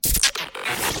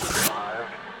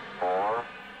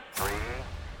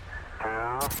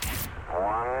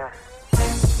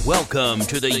Welcome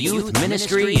to the Youth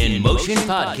Ministry in Motion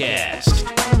podcast,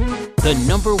 the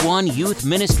 #1 youth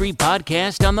ministry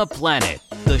podcast on the planet,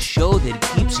 the show that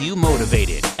keeps you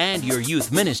motivated and your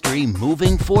youth ministry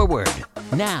moving forward.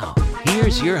 Now,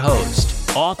 here's your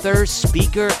host, author,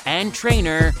 speaker, and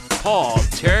trainer, Paul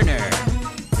Turner.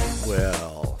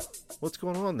 Well, what's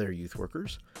going on there, youth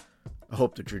workers? I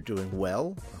hope that you're doing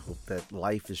well. I hope that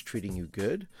life is treating you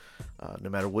good. No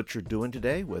matter what you're doing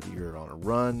today, whether you're on a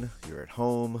run, you're at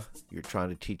home, you're trying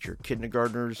to teach your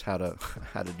kindergartners how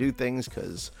to do things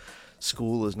because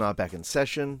school is not back in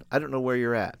session. I don't know where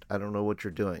you're at. I don't know what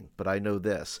you're doing, but I know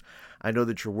this. I know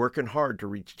that you're working hard to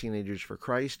reach teenagers for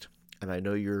Christ, and I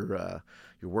know you're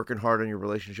working hard on your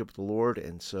relationship with the Lord,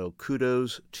 and so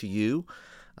kudos to you.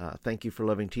 Thank you for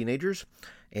loving teenagers.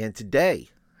 And today,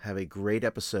 have a great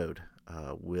episode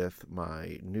with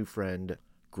my new friend,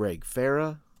 Greg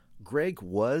Farah. Greg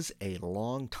was a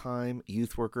longtime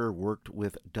youth worker, worked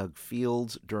with Doug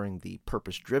Fields during the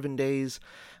Purpose Driven days.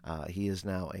 He is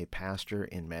now a pastor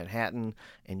in Manhattan,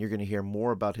 and you're going to hear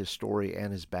more about his story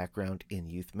and his background in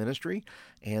youth ministry.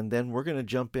 And then we're going to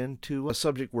jump into a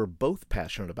subject we're both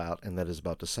passionate about, and that is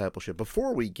about discipleship.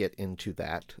 Before we get into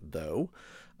that, though,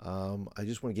 I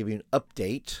just want to give you an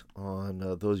update on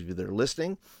those of you that are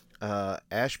listening.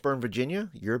 Ashburn, Virginia,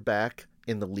 you're back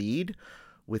in the lead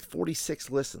with 46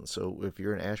 listens. So if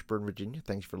you're in Ashburn, Virginia,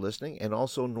 thanks for listening. And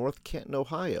also North Canton,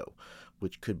 Ohio,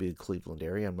 which could be the Cleveland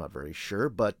area. I'm not very sure.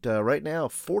 But right now,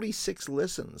 46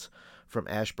 listens from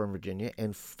Ashburn, Virginia,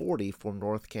 and 40 from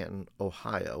North Canton,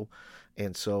 Ohio.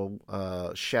 And so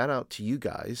shout out to you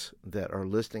guys that are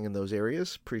listening in those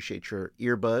areas. Appreciate your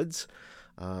earbuds.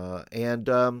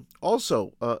 And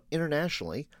also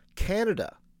internationally,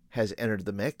 Canada has entered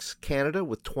the mix. Canada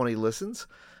with 20 listens,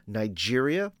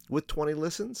 Nigeria with 20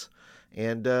 listens,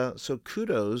 and so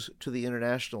kudos to the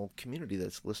international community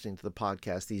that's listening to the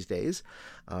podcast these days.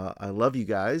 I love you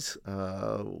guys,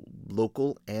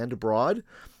 local and abroad,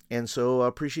 and so I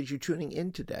appreciate you tuning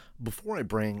in today. Before I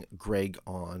bring Greg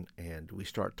on and we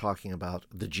start talking about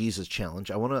the Jesus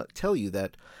Challenge, I want to tell you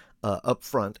that up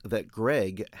front that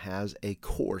Greg has a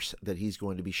course that he's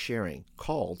going to be sharing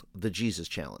called the Jesus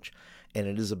Challenge. And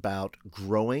it is about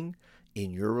growing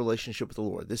in your relationship with the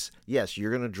Lord. Yes, you're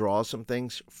going to draw some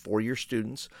things for your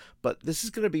students, but this is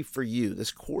going to be for you.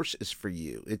 This course is for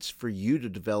you. It's for you to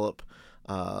develop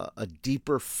a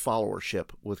deeper followership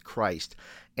with Christ.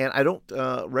 And I don't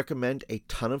recommend a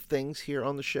ton of things here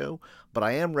on the show, but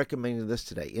I am recommending this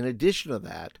today. In addition to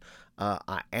that,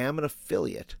 I am an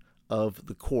affiliate of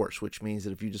the course, which means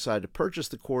that if you decide to purchase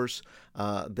the course,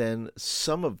 then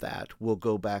some of that will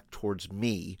go back towards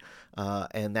me,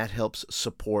 and that helps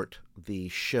support the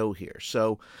show here.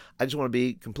 So I just want to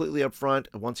be completely upfront.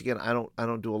 Once again, I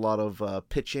don't do a lot of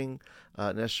pitching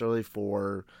necessarily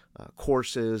for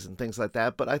courses and things like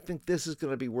that, but I think this is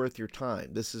going to be worth your time.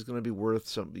 This is going to be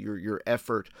worth your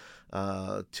effort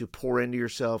to pour into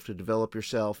yourself, to develop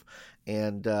yourself.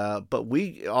 And but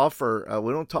we offer,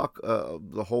 we don't talk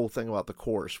the whole thing about the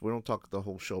course. We don't talk the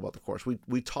whole show about the course.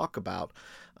 We talk about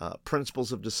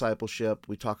principles of discipleship.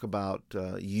 We talk about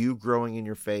you growing in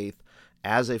your faith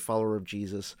as a follower of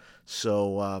Jesus.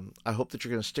 So I hope that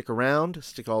you're going to stick around,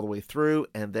 stick all the way through,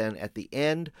 and then at the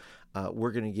end,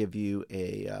 we're going to give you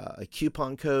a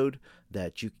coupon code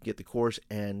that you can get the course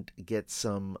and get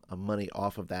some money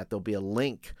off of that. There'll be a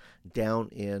link down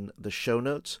in the show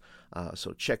notes.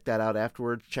 So check that out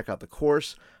afterwards. Check out the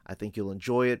course. I think you'll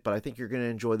enjoy it, but I think you're going to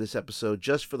enjoy this episode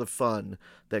just for the fun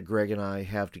that Greg and I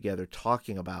have together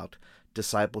talking about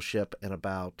discipleship and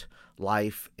about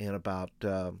life and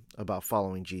about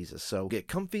following Jesus. So get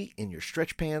comfy in your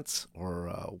stretch pants or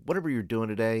whatever you're doing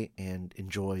today and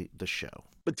enjoy the show.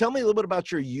 But tell me a little bit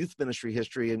about your youth ministry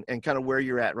history and kind of where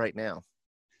you're at right now.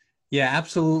 Yeah,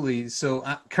 absolutely. So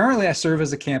currently I serve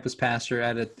as a campus pastor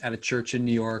at a church in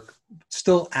New York,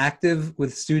 still active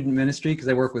with student ministry because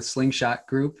I work with Slingshot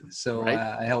Group. So right.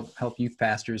 I help youth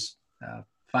pastors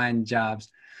find jobs.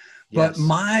 But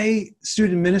my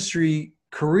student ministry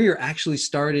career actually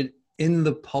started in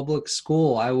the public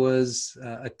school. I was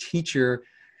a teacher.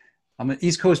 I'm an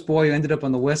East Coast boy who ended up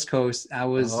on the West Coast. I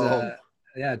was a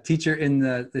teacher in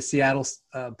the Seattle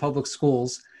public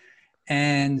schools.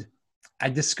 And I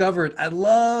discovered I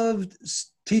loved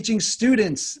teaching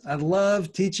students. I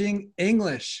loved teaching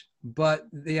English. But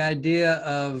the idea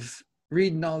of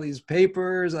reading all these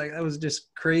papers, that was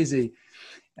just crazy.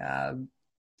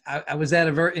 I was at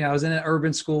I was in an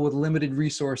urban school with limited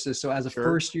resources. So as a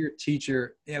first year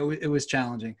teacher, it was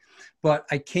challenging, but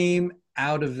I came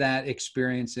out of that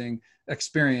experience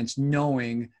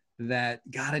knowing that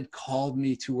God had called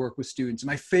me to work with students.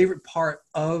 My favorite part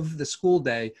of the school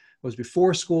day was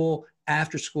before school,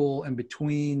 after school, and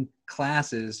between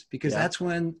classes, because that's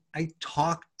when I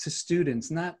talk to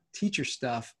students, not teacher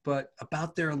stuff, but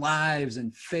about their lives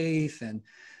and faith and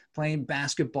playing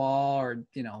basketball or,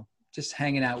 just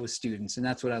hanging out with students. And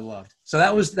that's what I loved. So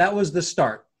that was the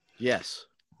start. Yes.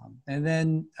 And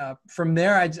then from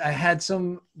there, I had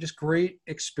some just great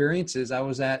experiences. I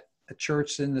was at a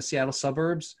church in the Seattle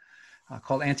suburbs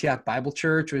called Antioch Bible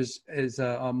Church. Is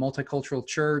a multicultural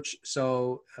church.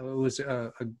 So it was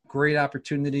a great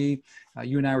opportunity.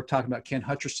 You and I were talking about Ken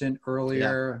Hutcherson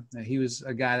earlier. Yeah. He was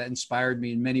a guy that inspired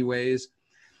me in many ways.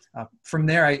 From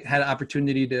there, I had an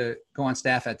opportunity to go on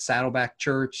staff at Saddleback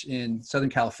Church in Southern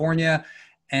California.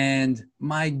 And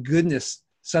my goodness,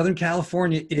 Southern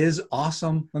California is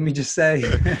awesome. Let me just say.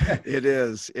 It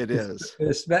is. It is.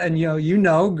 And,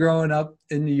 growing up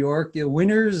in New York,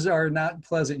 winters are not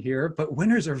pleasant here, but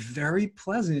winters are very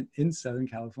pleasant in Southern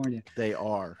California. They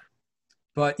are.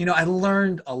 But, I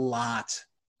learned a lot,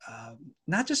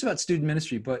 not just about student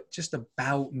ministry, but just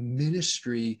about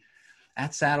ministry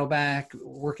at Saddleback,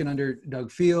 working under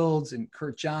Doug Fields and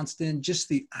Kurt Johnston, just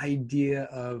the idea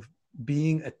of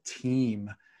being a team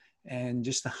and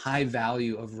just the high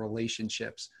value of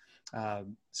relationships.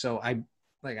 So I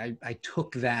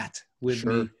took that with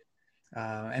me,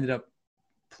 ended up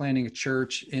planning a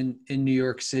church in New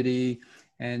York City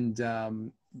and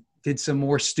did some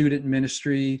more student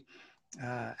ministry,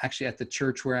 actually at the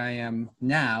church where I am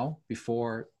now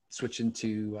before switching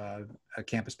to a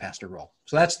campus pastor role.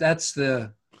 So that's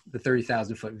the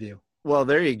 30,000 foot view. Well,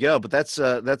 there you go. But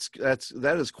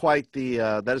that is quite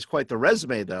the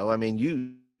resume, though. I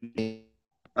mean,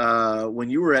 when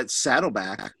you were at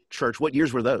Saddleback Church, what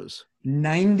years were those?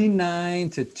 99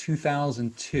 to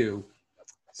 2002.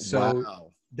 So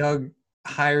wow. Doug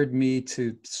hired me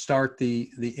to start the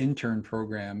intern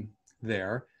program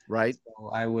there. Right.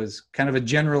 So I was kind of a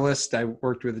generalist. I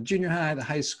worked with the junior high, the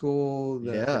high school,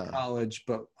 the college,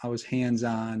 but I was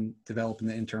hands-on developing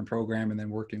the intern program and then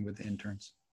working with the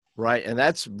interns. Right. And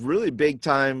that's really big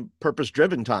time,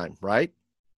 purpose-driven time, right?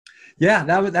 Yeah,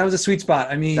 that was a sweet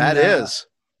spot. I mean, I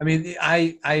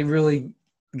really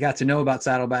got to know about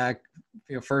Saddleback,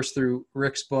 first through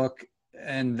Rick's book,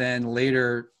 and then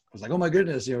later I was like, oh my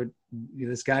goodness,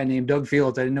 this guy named Doug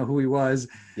Fields. I didn't know who he was.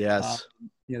 Yes.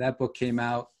 That book came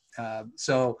out.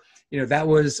 So I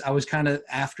was kind of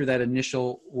after that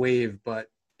initial wave, but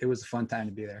it was a fun time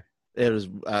to be there. It was,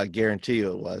 I guarantee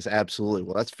you it was. Absolutely.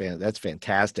 Well, that's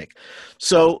fantastic.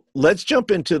 So let's jump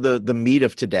into the meat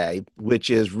of today, which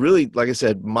is really, like I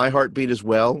said, my heartbeat as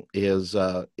well is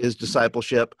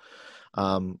discipleship.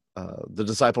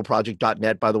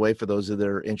 TheDiscipleProject.net, by the way, for those that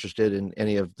are interested in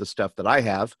any of the stuff that I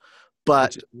have.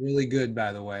 But it's really good,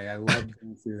 by the way. I loved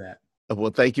going through that.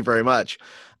 Well, thank you very much.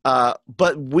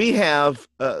 But we have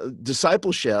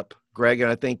discipleship, Greg,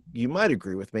 and I think you might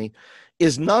agree with me,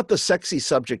 is not the sexy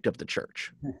subject of the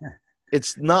church.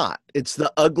 It's not. It's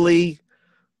the ugly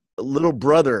little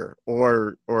brother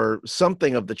or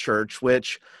something of the church,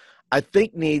 which I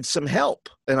think needs some help.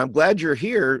 And I'm glad you're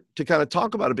here to kind of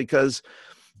talk about it because,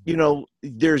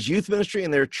 there's youth ministry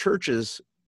and there are churches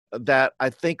that I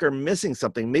think are missing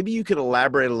something. Maybe you could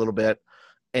elaborate a little bit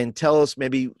and tell us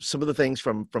maybe some of the things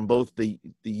from both the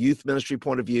youth ministry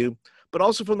point of view, but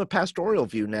also from the pastoral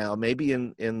view now, maybe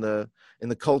in the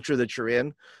culture that you're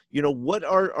in. What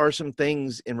are some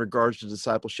things in regards to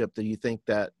discipleship that you think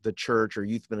that the church or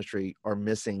youth ministry are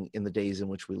missing in the days in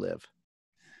which we live?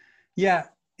 Yeah,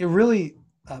 it really,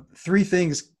 three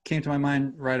things came to my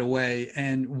mind right away.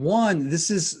 And one,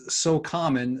 this is so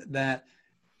common that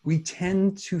we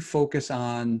tend to focus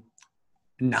on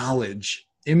knowledge,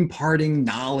 imparting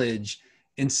knowledge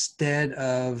instead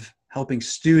of helping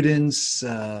students,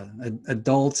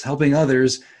 adults, helping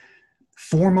others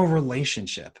form a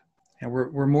relationship. And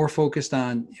we're more focused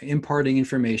on imparting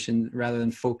information rather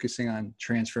than focusing on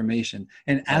transformation.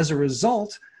 And as a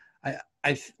result,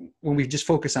 when we just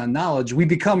focus on knowledge, we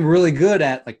become really good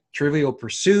at like Trivial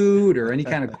Pursuit or any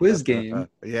kind of quiz game.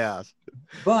 Yeah.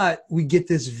 But we get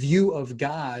this view of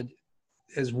God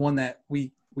as one that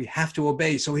we have to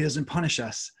obey so he doesn't punish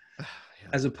us,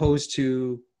 as opposed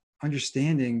to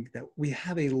understanding that we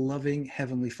have a loving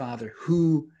Heavenly Father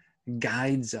who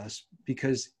guides us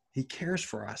because he cares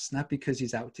for us, not because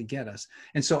he's out to get us.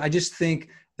 And so I just think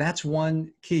that's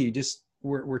one key. Just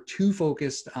we're too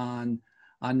focused on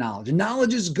knowledge. And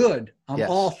knowledge is good. I'm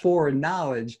all for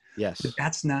knowledge. Yes. But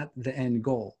that's not the end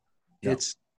goal. No.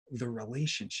 It's the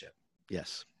relationship.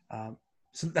 Yes.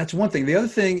 So that's one thing. The other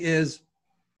thing is,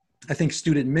 I think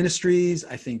student ministries,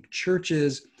 I think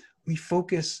churches, we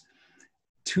focus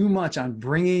too much on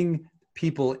bringing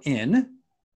people in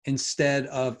instead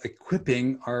of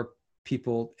equipping our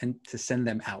people and to send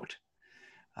them out.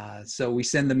 So we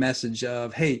send the message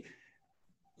of, hey,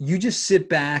 you just sit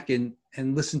back and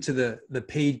listen to the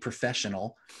paid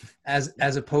professional,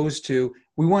 as opposed to,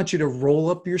 we want you to roll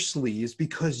up your sleeves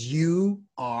because you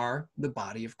are the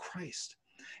body of Christ.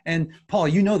 And Paul,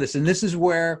 you know this, and this is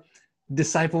where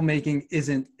disciple making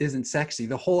isn't sexy.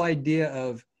 The whole idea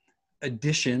of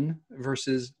addition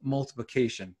versus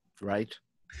multiplication. Right.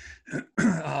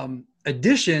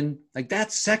 Addition, like,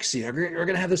 that's sexy. We're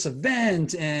going to have this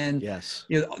event, and yes,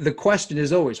 the question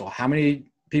is always, well, how many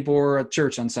people were at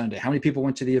church on Sunday? How many people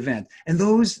went to the event? And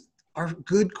those are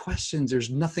good questions. There's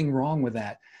nothing wrong with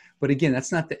that. But again,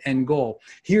 that's not the end goal.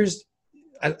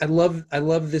 I love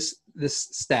this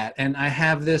stat, and I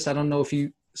have this. I don't know if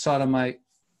you saw it on my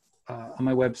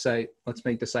website,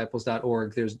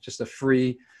 letsmakedisciples.org. There's just a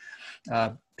free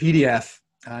PDF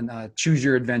on Choose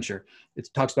Your Adventure. It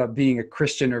talks about being a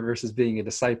Christian versus being a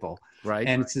disciple. Right.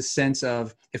 And it's a sense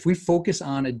of, if we focus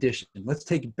on addition, let's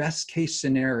take best case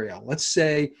scenario. Let's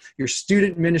say your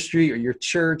student ministry or your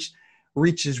church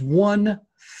reaches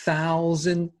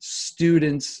 1,000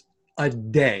 students a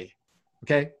day.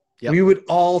 Okay. Yep. We would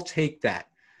all take that.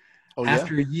 Oh,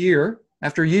 after a year,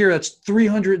 that's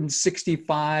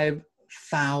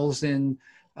 365,000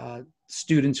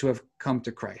 students who have come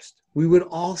to Christ. We would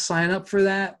all sign up for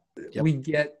that. Yep. We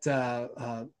get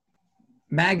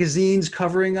magazines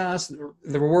covering us.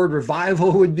 The word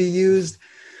revival would be used.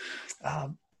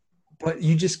 But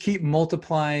you just keep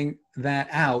multiplying that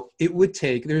out. It would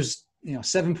take, there's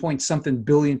 7-point-something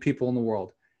billion people in the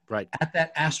world. Right. At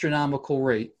that astronomical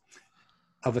rate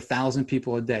of 1,000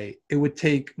 people a day, it would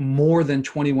take more than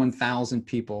 21,000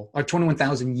 people, or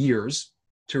 21,000 years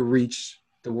to reach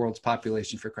the world's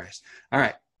population for Christ. All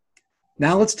right.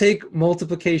 Now let's take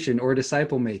multiplication or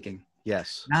disciple making.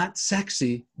 Yes. Not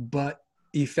sexy, but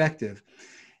effective.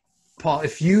 Paul,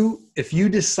 if you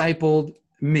discipled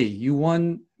me,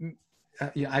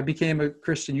 I became a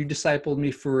Christian, you discipled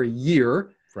me for a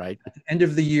year. Right. At the end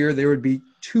of the year, there would be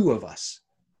 2 of us,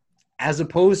 as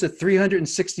opposed to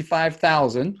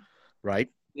 365,000. Right.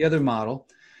 The other model.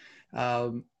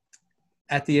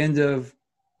 At the end of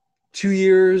 2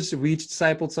 years, we each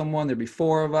discipled someone. There'd be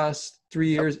 4 of us. 3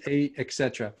 years, 8,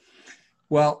 etc.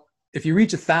 Well, if you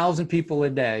reach 1,000 people a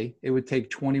day, it would take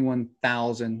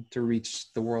 21,000 to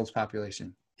reach the world's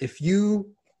population. If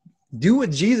you do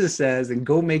what Jesus says and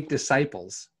go make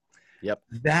disciples, yep,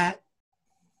 that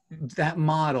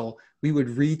model, we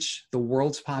would reach the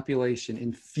world's population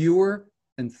in fewer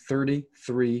than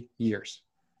 33 years.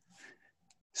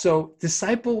 So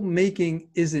disciple making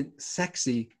isn't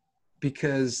sexy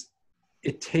because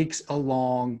it takes a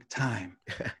long time.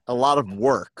 A lot of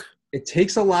work. It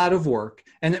takes a lot of work.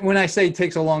 And when I say it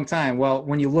takes a long time, well,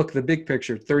 when you look at the big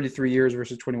picture, 33 years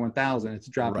versus 21,000, it's a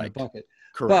drop in the bucket.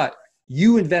 Correct. But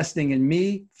you investing in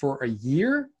me for a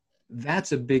year,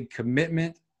 that's a big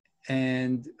commitment.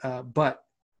 And but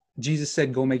Jesus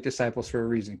said, go make disciples for a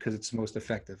reason, because it's most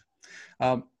effective.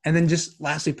 And then just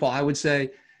lastly, Paul, I would say,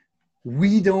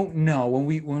 we don't know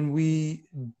when we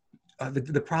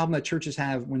the problem that churches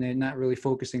have when they're not really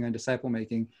focusing on disciple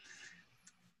making.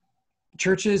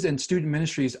 Churches and student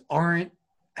ministries aren't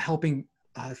helping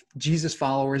Jesus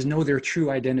followers know their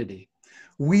true identity.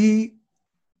 We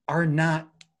are not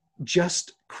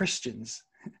just Christians.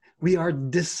 We are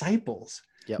disciples.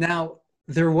 Yep. Now,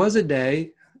 there was a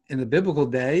day in the biblical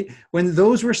day when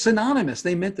those were synonymous.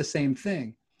 They meant the same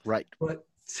thing. Right. But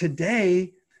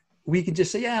today, we can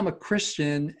just say, yeah, I'm a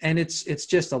Christian, and it's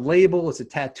just a label, it's a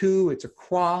tattoo, it's a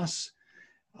cross.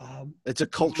 It's a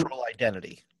cultural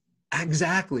identity.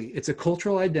 Exactly. It's a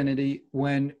cultural identity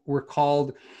when we're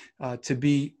called to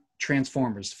be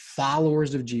transformers,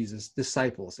 followers of Jesus,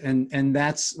 disciples. And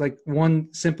that's like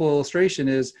one simple illustration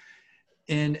is,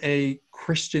 in a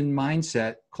Christian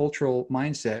mindset, cultural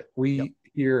mindset, we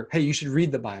hear, hey, you should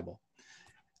read the Bible.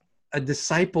 A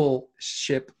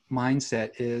discipleship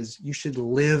mindset is you should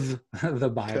live the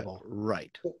Bible.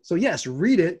 Right. So yes,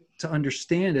 read it to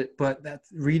understand it, but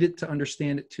read it to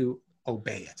understand it, to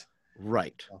obey it.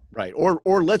 Right. Right.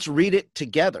 Or let's read it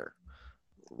together.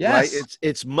 Yes. Right?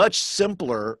 It's much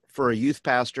simpler for a youth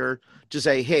pastor to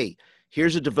say, hey,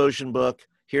 here's a devotion book.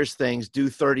 Here's things, do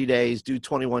 30 days, do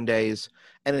 21 days.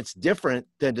 And it's different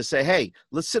than to say, hey,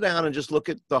 let's sit down and just look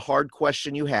at the hard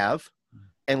question you have,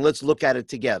 and let's look at it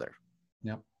together.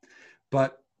 Yep.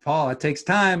 But Paul, it takes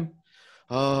time.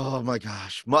 Oh my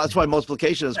gosh. That's why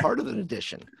multiplication is harder than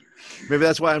addition. Maybe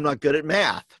that's why I'm not good at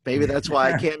math. Maybe that's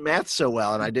why I can't math so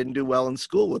well, and I didn't do well in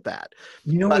school with that.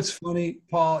 What's funny,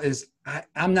 Paul, is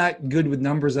I'm not good with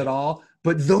numbers at all,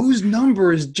 but those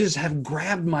numbers just have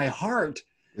grabbed my heart.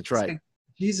 That's right. Like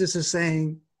Jesus is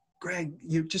saying, Greg,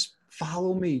 you just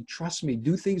follow me, trust me,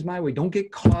 do things my way. Don't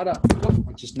get caught up. Oh,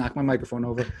 I just knocked my microphone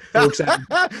over. Folks,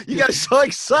 You got so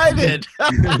excited.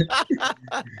 Don't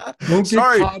get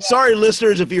caught up. Sorry,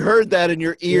 listeners, if you heard that in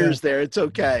your ears there, it's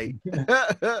okay.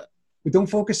 But don't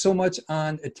focus so much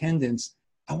on attendance.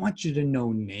 I want you to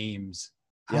know names.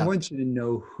 Yeah. I want you to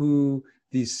know who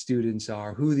these students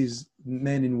are, who these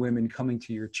men and women coming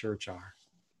to your church are.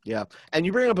 Yeah. And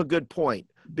you bring up a good point,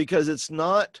 because it's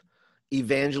not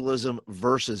evangelism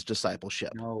versus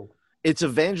discipleship. No. It's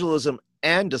evangelism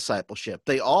and discipleship.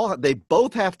 They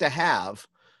both have to have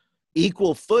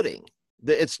equal footing.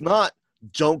 It's not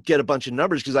don't get a bunch of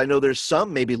numbers, because I know there's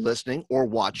some maybe listening or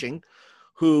watching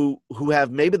who have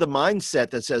maybe the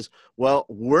mindset that says, well,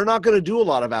 we're not going to do a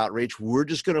lot of outreach. We're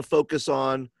just going to focus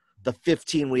on the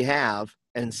 15 we have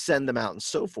and send them out and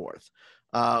so forth.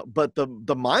 But the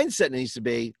mindset needs to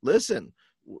be, listen,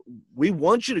 we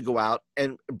want you to go out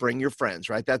and bring your friends,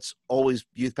 right? That's always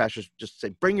youth pastors just say,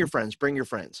 bring your friends, bring your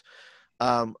friends.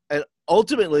 And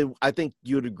ultimately, I think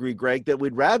you would agree, Greg, that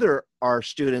we'd rather our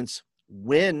students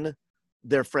win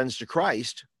their friends to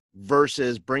Christ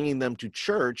versus bringing them to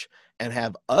church and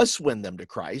have us win them to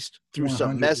Christ through 100%.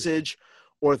 some message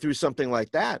or through something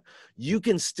like that. You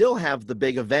can still have the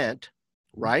big event,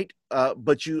 right?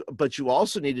 But you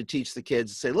also need to teach the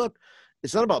kids to say, look,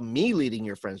 it's not about me leading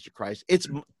your friends to Christ. It's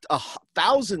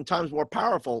 1,000 times more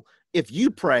powerful if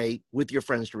you pray with your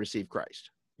friends to receive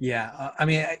Christ. Yeah. I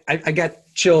mean, I got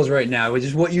chills right now, which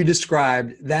is what you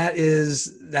described. That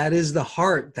is the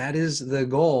heart. That is the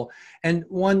goal. And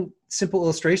one simple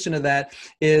illustration of that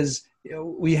is,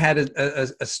 we had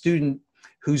a student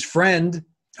whose friend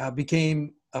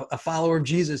became a follower of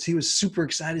Jesus. He was super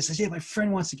excited. He says, yeah, my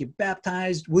friend wants to get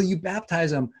baptized. Will you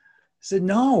baptize him? I said,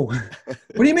 no. What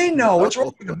do you mean, no? What's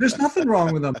wrong with him? There's nothing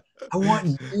wrong with him. I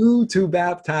want you to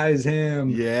baptize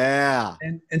him. Yeah.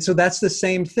 And so that's the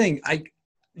same thing.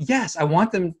 Yes, I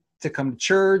want them to come to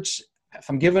church. If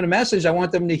I'm giving a message, I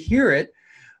want them to hear it.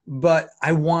 But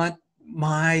I want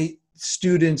my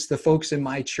students, the folks in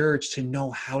my church, to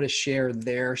know how to share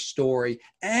their story.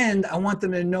 And I want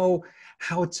them to know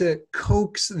how to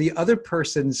coax the other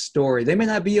person's story. They may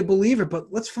not be a believer, but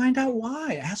let's find out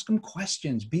why. Ask them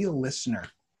questions. Be a listener.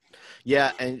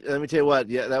 Yeah, and let me tell you what,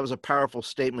 yeah, that was a powerful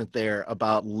statement there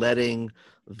about letting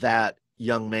that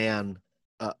young man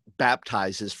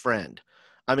baptize his friend.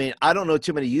 I mean, I don't know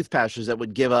too many youth pastors that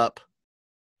would give up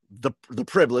the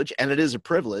privilege, and it is a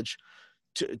privilege,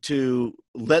 to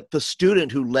let the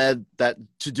student who led that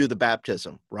to do the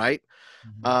baptism, right?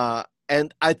 Mm-hmm.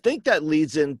 And I think that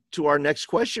leads into our next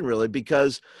question, really,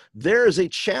 because there is a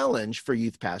challenge for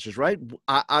youth pastors, right?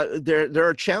 There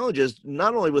are challenges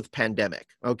not only with pandemic.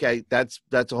 Okay, that's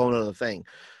a whole other thing.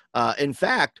 In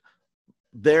fact,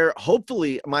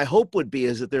 my hope would be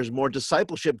is that there's more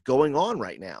discipleship going on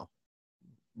right now,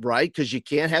 right? Because you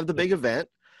can't have the big event,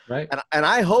 right? And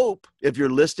I hope, if you're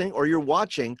listening or you're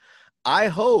watching, I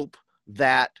hope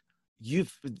that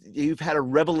you've had a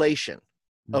revelation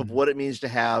of what it means to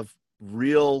have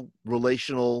real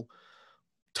relational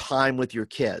time with your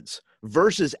kids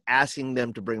versus asking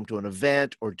them to bring them to an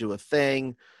event or do a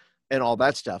thing and all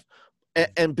that stuff.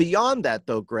 And beyond that,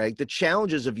 though, Greg, the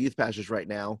challenges of youth pastors right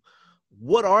now,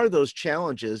 what are those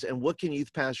challenges and what can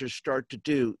youth pastors start to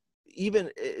do? Even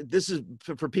this is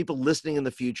for people listening in the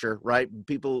future, right?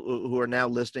 People who are now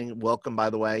listening, welcome,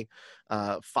 by the way,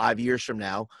 5 years from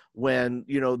now, when,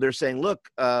 they're saying, look,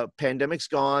 pandemic's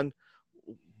gone.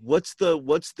 What's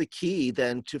the key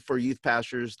then for youth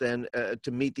pastors then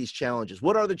to meet these challenges?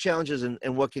 What are the challenges and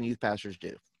what can youth pastors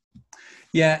do?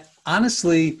 Yeah,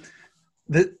 honestly,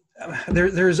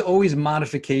 there's always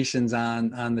modifications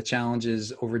on the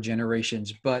challenges over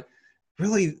generations, but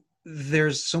really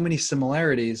there's so many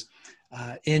similarities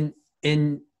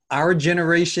in our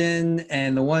generation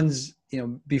and the ones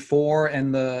before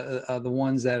and the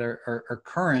ones that are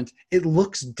current. It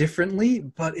looks differently,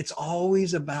 but it's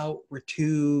always about we're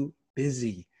too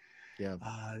busy. Yeah.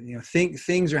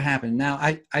 Things are happening now.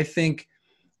 I think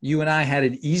you and I had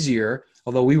it easier,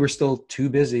 although we were still too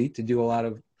busy to do a lot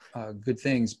of good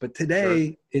things. But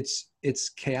today it's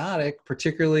chaotic,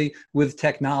 particularly with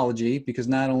technology, because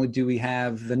not only do we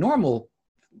have the normal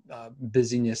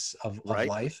busyness of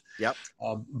life,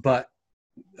 but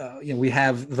we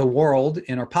have the world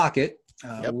in our pocket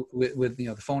with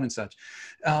the phone and such.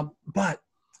 But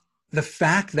the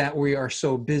fact that we are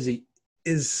so busy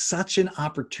is such an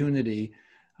opportunity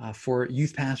for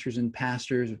youth pastors and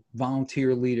pastors,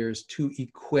 volunteer leaders, to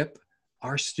equip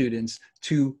our students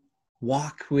to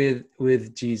walk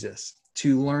with Jesus,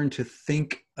 to learn to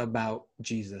think about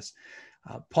Jesus.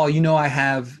 Paul, you know, I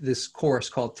have this course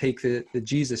called Take the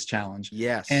Jesus Challenge.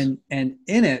 Yes. And in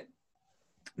it,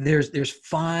 there's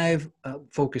 5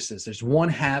 focuses. There's one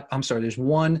there's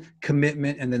one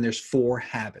commitment, and then there's 4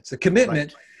 habits. The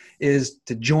commitment is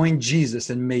to join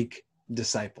Jesus and make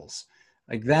disciples.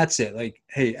 Like, that's it. Like,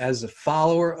 hey, as a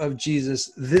follower of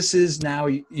Jesus, this is now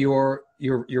your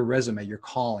resume, your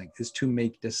calling is to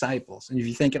make disciples. And if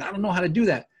you're thinking, I don't know how to do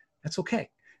that, that's okay.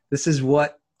 This is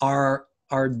what our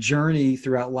journey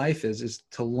throughout life is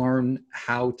to learn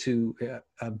how to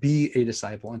be a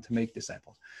disciple and to make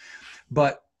disciples.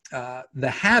 But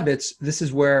the habits, this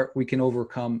is where we can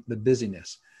overcome the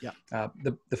busyness. Yeah.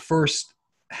 The first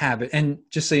habit, and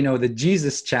just so you know, the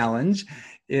Jesus Challenge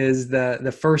is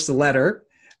the first letter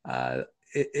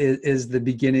is the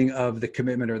beginning of the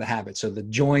commitment or the habit. So the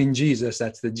join Jesus,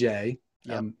 that's the J.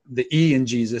 Yep. The E in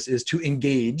Jesus is to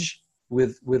engage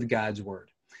with God's word.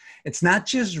 It's not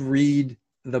just read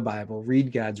the Bible,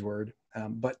 read God's word,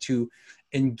 but to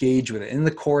engage with it. In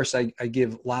the course, I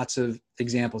give lots of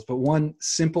examples, but one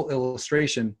simple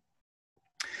illustration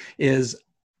is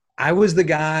I was the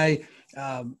guy,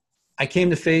 I came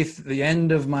to faith at the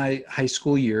end of my high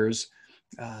school years,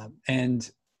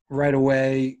 and right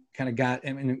away kind of got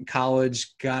in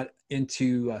college, got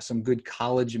into some good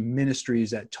college ministries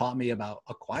that taught me about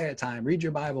a quiet time, read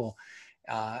your Bible.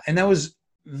 And that was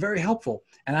very helpful.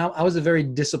 And I was a very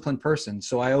disciplined person,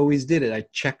 so I always did it. I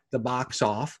checked the box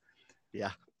off.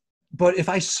 Yeah. But if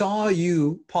I saw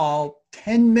you, Paul,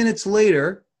 10 minutes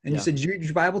later, and Yeah. you said, did you read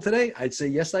your Bible today? I'd say,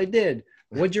 yes, I did.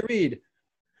 What'd you read?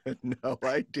 No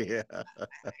idea.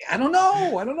 I don't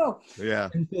know. Yeah.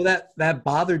 And so that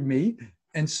bothered me.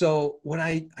 And so what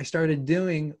I started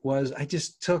doing was I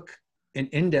just took an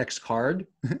index card.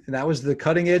 That was the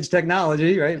cutting edge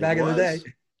technology, right? Back in the day.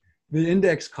 The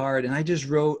index card. And I just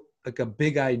wrote like a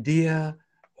big idea,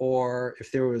 or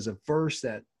if there was a verse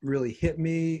that really hit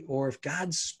me, or if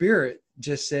God's Spirit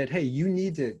just said, hey, you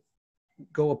need to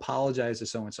go apologize to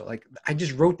so-and-so. Like, I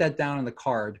just wrote that down on the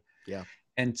card. Yeah.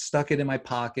 And stuck it in my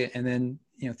pocket. And then,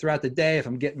 throughout the day, if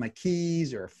I'm getting my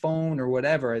keys or a phone or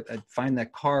whatever, I'd find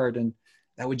that card, and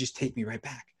that would just take me right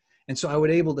back. And so I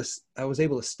was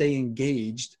able to stay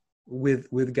engaged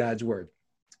with God's word.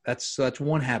 That's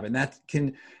one habit. And that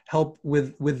can help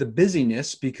with the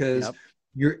busyness, because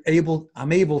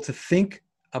I'm able to think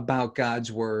about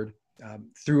God's word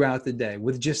throughout the day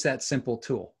with just that simple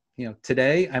tool.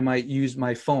 Today I might use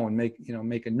my phone, make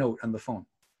a note on the phone.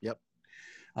 Yep.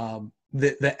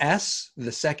 The S,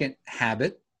 the second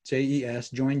habit, JES,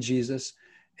 join Jesus,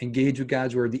 engage with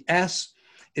God's word. The S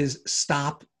is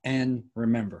stop and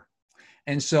remember.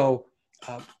 And so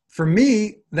for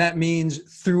me, that means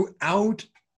throughout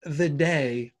the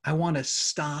day, I want to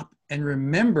stop and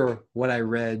remember what I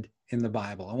read in the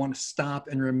Bible. I want to stop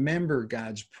and remember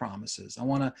God's promises. I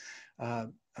want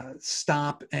to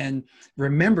stop and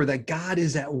remember that God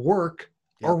is at work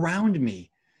around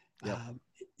me. Yep.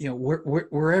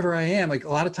 Wherever I am. Like, a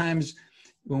lot of times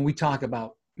when we talk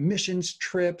about missions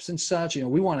trips and such,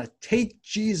 we want to take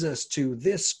Jesus to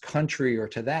this country or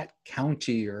to that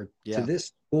county or to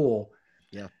this school.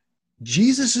 Yeah.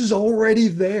 Jesus is already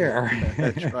there.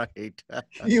 That's right.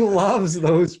 He loves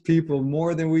those people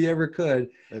more than we ever could.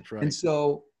 That's right. And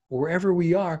so wherever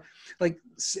we are, like,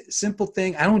 simple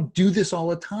thing, I don't do this all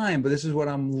the time, but this is what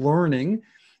I'm learning,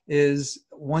 is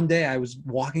one day I was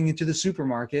walking into the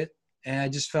supermarket, and I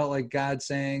just felt like God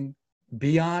saying,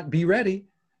 be ready.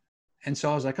 And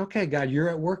so I was like, okay, God, you're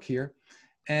at work here.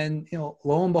 And,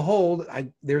 lo and behold,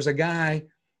 there's a guy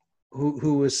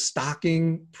who was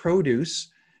stocking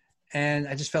produce. And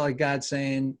I just felt like God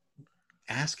saying,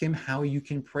 ask him how you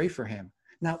can pray for him.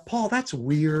 Now, Paul, that's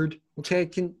weird. Okay.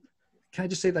 Can I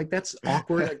just say, like, that's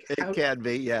awkward? Like, it can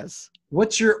be, yes.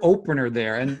 What's your opener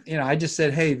there? And, I just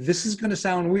said, hey, this is going to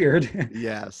sound weird.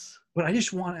 Yes. But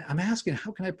I'm asking,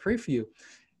 how can I pray for you?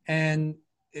 And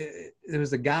there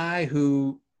was a guy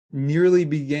who nearly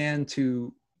began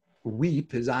to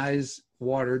weep. His eyes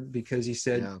watered, because he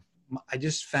said, I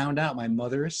just found out my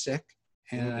mother is sick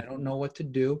and I don't know what to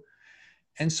do.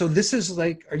 And so this is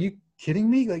like, are you kidding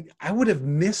me? Like, I would have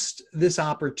missed this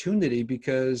opportunity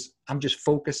because I'm just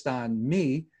focused on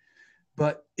me.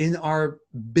 But in our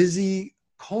busy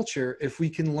culture, if we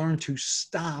can learn to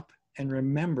stop and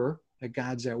remember that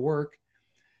God's at work,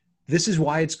 this is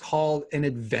why it's called an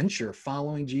adventure.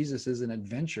 Following Jesus is an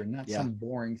adventure, not some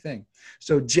boring thing.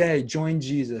 So J, join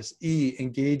Jesus. E,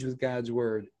 engage with God's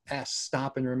word. S,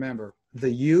 stop and remember.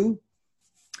 The U,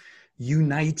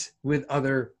 unite with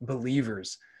other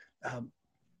believers.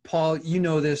 Paul, you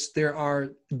know this, there are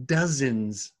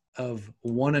dozens of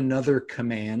one another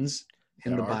commands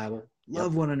in the Bible.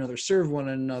 love one another, serve one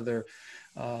another,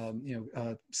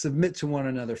 submit to one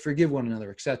another, forgive one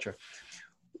another, etc.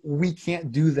 We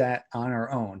can't do that on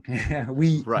our own.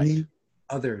 We need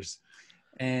others,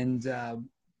 and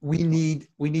we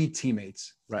need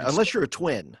teammates. Right. Unless you're a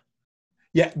twin.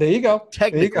 Yeah, there you go.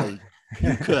 Technically,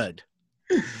 you could.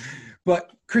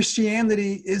 But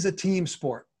Christianity is a team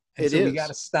sport. And so we got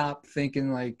to stop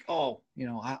thinking like, oh,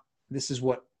 this is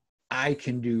what I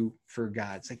can do for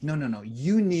God. It's like, no.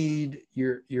 You need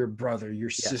your brother, your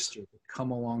sister to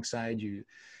come alongside you.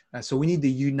 So we need to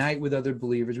unite with other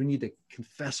believers. We need to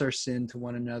confess our sin to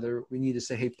one another. We need to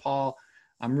say, hey, Paul,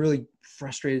 I'm really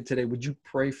frustrated today. Would you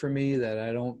pray for me that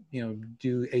I don't,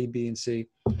 do A, B, and C?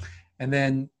 And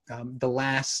then the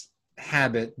last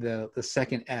habit, the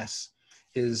second S,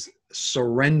 is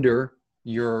surrender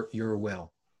your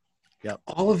will. Yep.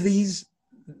 All of these,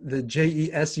 the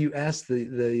JESUS,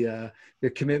 the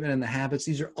commitment and the habits,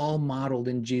 these are all modeled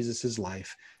in Jesus's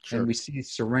life. Sure. And we see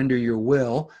surrender your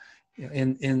will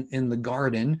in the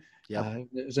garden. Yep.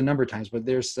 There's a number of times, but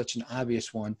there's such an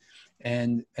obvious one.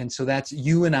 And so that's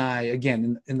you and I,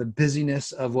 again, in the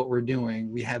busyness of what we're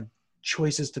doing, we have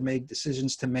choices to make,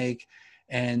 decisions to make.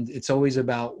 And it's always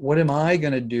about, what am I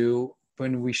going to do,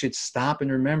 when we should stop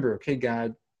and remember, okay,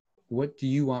 God, what do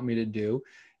you want me to do?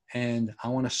 And I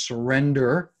want to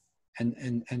surrender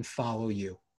and follow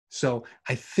you. So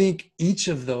I think each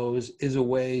of those is a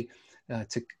way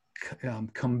to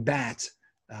combat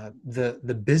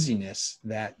the busyness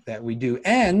that we do,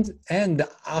 and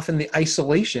often the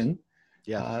isolation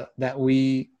that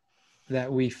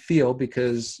we feel,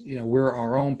 because we're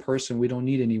our own person. We don't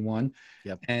need anyone.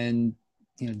 Yep. And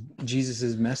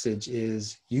Jesus's message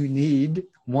is you need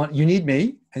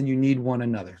me, and you need one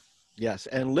another. Yes,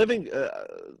 and living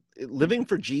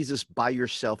for Jesus by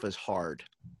yourself is hard.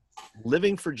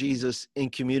 Living for Jesus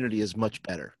in community is much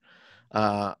better.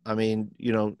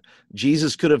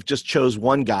 Jesus could have just chose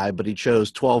one guy, but he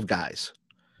chose 12 guys.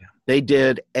 Yeah. They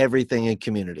did everything in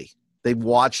community. They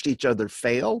watched each other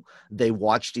fail. They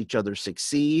watched each other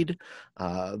succeed.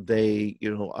 I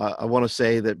want to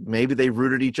say that maybe they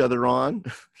rooted each other on,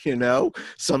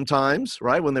 sometimes,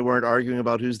 right? When they weren't arguing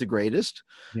about who's the greatest.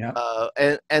 Yeah.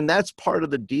 And that's part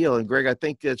of the deal. And Greg, I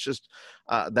think it's just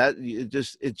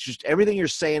it's just everything you're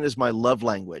saying is my love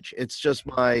language. It's just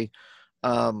my,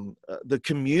 the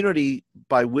community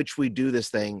by which we do this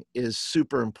thing is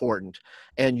super important.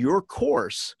 And your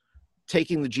course,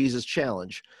 Taking the Jesus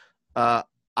Challenge,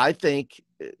 I think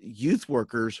youth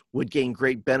workers would gain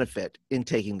great benefit in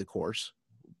taking the course.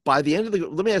 By the end of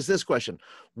let me ask this question.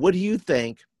 What do you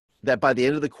think that by the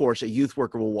end of the course, a youth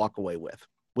worker will walk away with?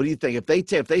 What do you think? If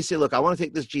they say, look, I want to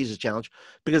take this Jesus Challenge,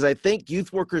 because I think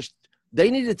youth workers,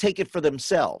 they need to take it for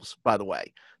themselves, by the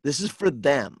way. This is for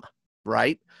them,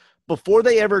 right? Before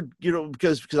they ever,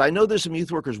 because I know there's some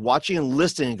youth workers watching and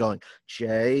listening and going,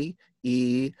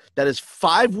 that is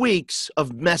 5 weeks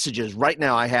of messages right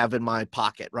now I have in my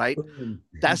pocket, right?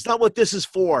 That's not what this is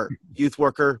for, youth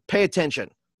worker. Pay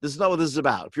attention. This is not what this is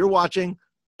about. If you're watching,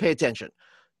 pay attention.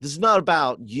 This is not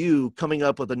about you coming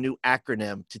up with a new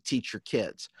acronym to teach your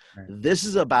kids. Right. This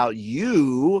is about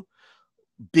you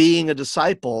being a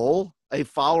disciple, a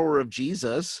follower of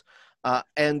Jesus,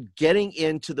 and getting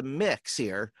into the mix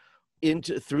here,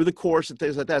 through the course and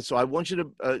things like that. So I want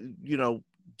you to,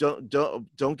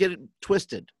 don't get it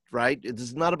twisted, right? This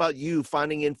is not about you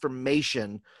finding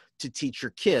information to teach your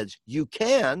kids. You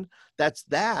can, that's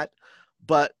that,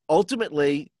 but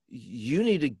ultimately you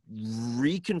need to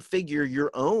reconfigure your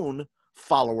own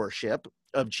followership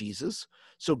of Jesus.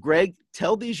 So Greg,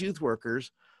 tell these youth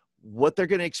workers what they're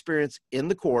going to experience in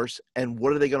the course and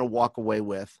what are they going to walk away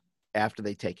with after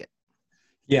they take it.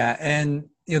 Yeah, and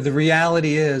the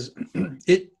reality is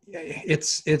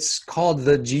it's called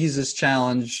the Jesus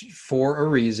Challenge for a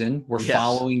reason. We're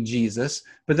following Jesus.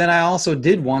 But then I also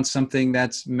did want something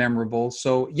that's memorable.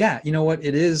 So yeah, you know what?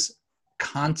 It is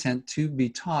content to be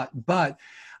taught, but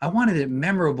I wanted it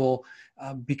memorable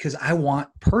because I wanted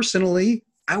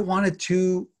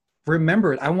to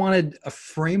remember it. I wanted a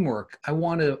framework. I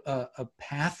wanted a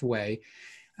pathway.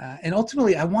 And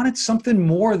ultimately, I wanted something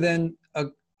more than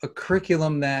a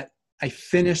curriculum that I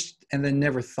finished and then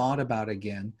never thought about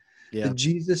again. Yeah. The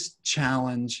Jesus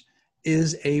Challenge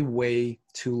is a way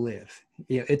to live.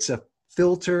 It's a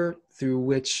filter through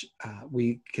which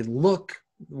we can look,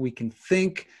 we can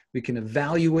think, we can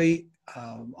evaluate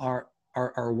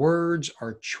our words,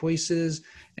 our choices.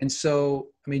 And so,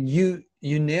 I mean, you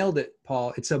nailed it,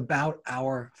 Paul. It's about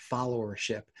our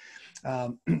followership.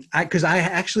 Because I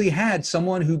actually had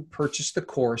someone who purchased the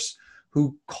course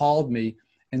who called me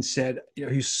and said,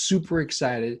 he's super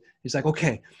excited. He's like,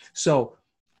 okay, so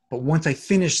but once I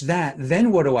finish that,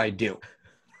 then what do I do?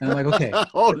 And I'm like, okay.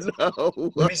 Oh,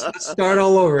 no. Let's start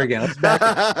all over again. Let's back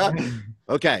up.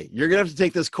 Okay, you're going to have to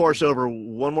take this course over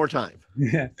one more time.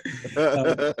 Yeah.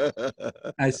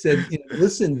 I said,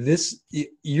 listen, this is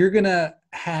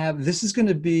going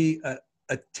to be a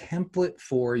template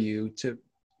for you to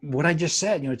what I just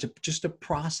said, to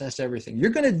process everything.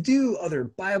 You're going to do other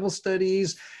Bible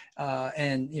studies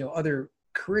and, other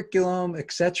curriculum,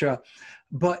 etc.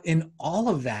 But in all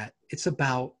of that, it's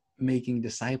about making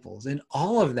disciples. In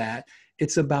all of that,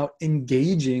 it's about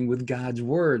engaging with God's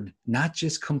word, not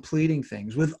just completing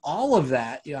things. With all of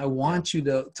that, I want you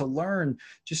to learn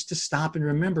just to stop and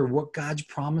remember what God's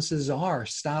promises are.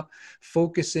 Stop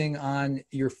focusing on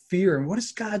your fear. And what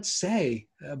does God say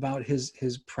about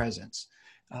his presence?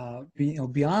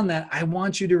 Beyond that, I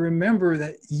want you to remember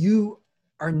that you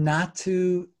are not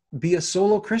to be a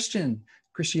solo Christian.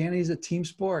 Christianity is a team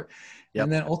sport. Yep.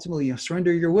 And then ultimately,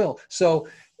 surrender your will. So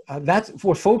that's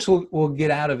what folks will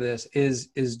get out of this is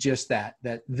just that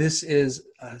this is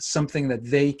something that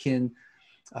they can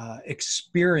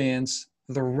experience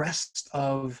the rest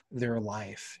of their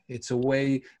life. It's a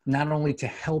way not only to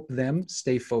help them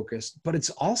stay focused, but it's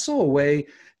also a way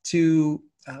to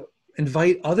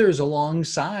invite others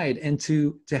alongside and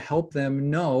to help them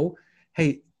know,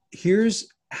 hey, here's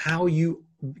how you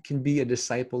can be a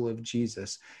disciple of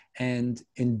Jesus. And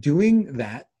in doing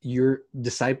that, you're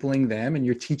discipling them and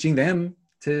you're teaching them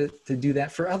to do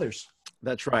that for others.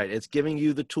 That's right. It's giving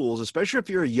you the tools, especially if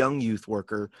you're a young youth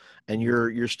worker and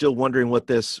you're still wondering what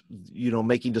this,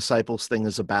 making disciples thing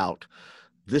is about.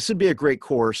 This would be a great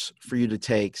course for you to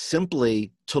take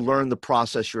simply to learn the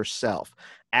process yourself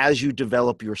as you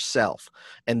develop yourself.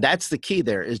 And that's the key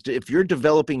there is if you're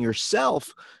developing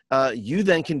yourself, you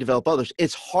then can develop others.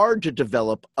 It's hard to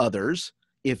develop others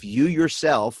if you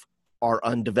yourself are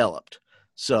undeveloped.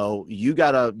 So you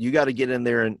gotta get in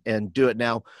there and do it.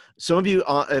 Now, some of you,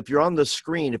 if you're on the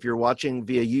screen, if you're watching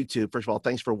via YouTube, first of all,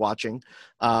 thanks for watching.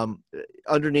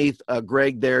 Underneath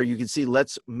Greg there, you can see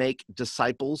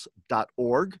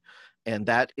letsmakedisciples.org. And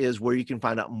that is where you can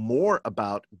find out more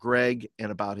about Greg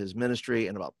and about his ministry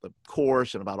and about the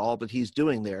course and about all that he's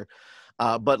doing there.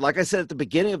 But like I said at the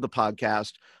beginning of the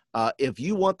podcast, if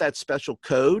you want that special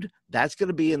code, that's going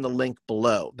to be in the link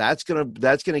below. That's going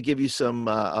to give you some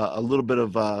a little bit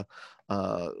of of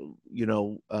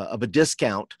a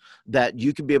discount that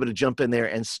you can be able to jump in there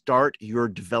and start your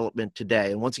development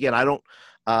today. And once again, I don't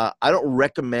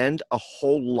recommend a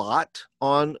whole lot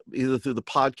on either through the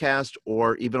podcast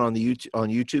or even on the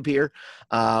YouTube here.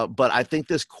 But I think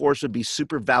this course would be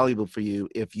super valuable for you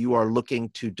if you are looking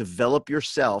to develop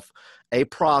yourself a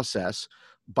process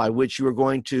by which you are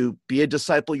going to be a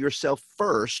disciple yourself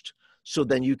first, so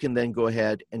then you can then go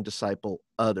ahead and disciple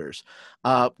others.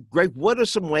 Greg, what are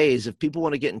some ways if people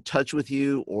want to get in touch with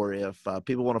you or if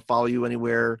people want to follow you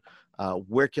anywhere,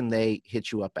 where can they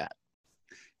hit you up at?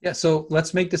 Yeah, so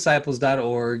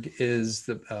letsmakedisciples.org is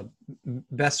the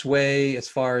best way as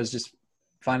far as just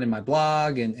finding my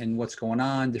blog and what's going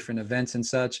on, different events and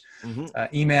such.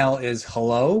 Mm-hmm. Email is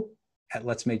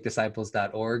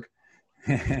hello@letsmakedisciples.org.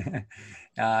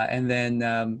 And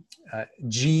then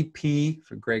GP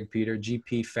for Greg Peter,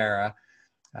 GP Farah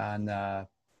on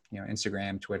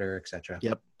Instagram, Twitter, etc.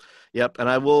 Yep. And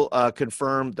I will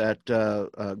confirm that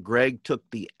Greg took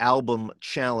the album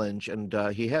challenge, and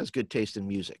he has good taste in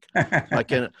music. I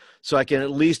can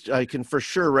for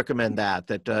sure recommend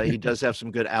that he does have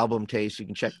some good album taste. You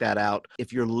can check that out.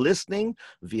 If you're listening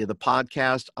via the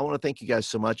podcast, I want to thank you guys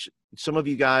so much. Some of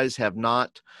you guys have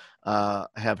not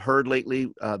have heard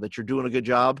lately that you're doing a good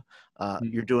job.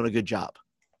 You're doing a good job.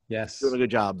 Yes. Doing a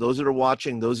good job. Those that are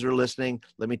watching, those that are listening,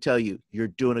 let me tell you, you're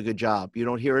doing a good job. You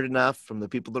don't hear it enough from the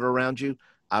people that are around you.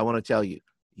 I want to tell you,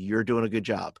 you're doing a good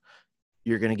job.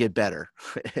 You're going to get better.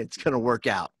 It's going to work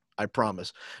out. I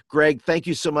promise. Greg, thank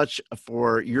you so much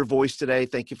for your voice today.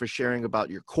 Thank you for sharing about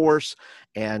your course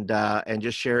and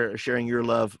just sharing your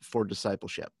love for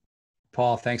discipleship.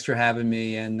 Paul, thanks for having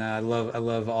me. And I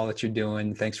love all that you're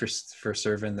doing. Thanks for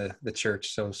serving the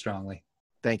church so strongly.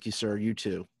 Thank you, sir. You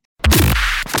too.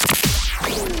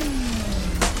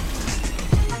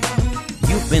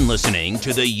 You've been listening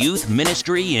to the Youth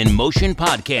Ministry in Motion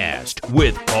podcast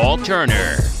with Paul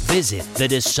Turner. Visit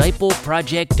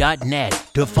thediscipleproject.net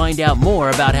to find out more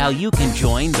about how you can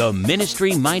join the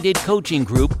ministry-minded coaching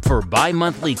group for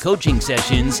bi-monthly coaching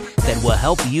sessions that will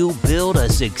help you build a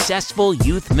successful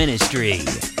youth ministry.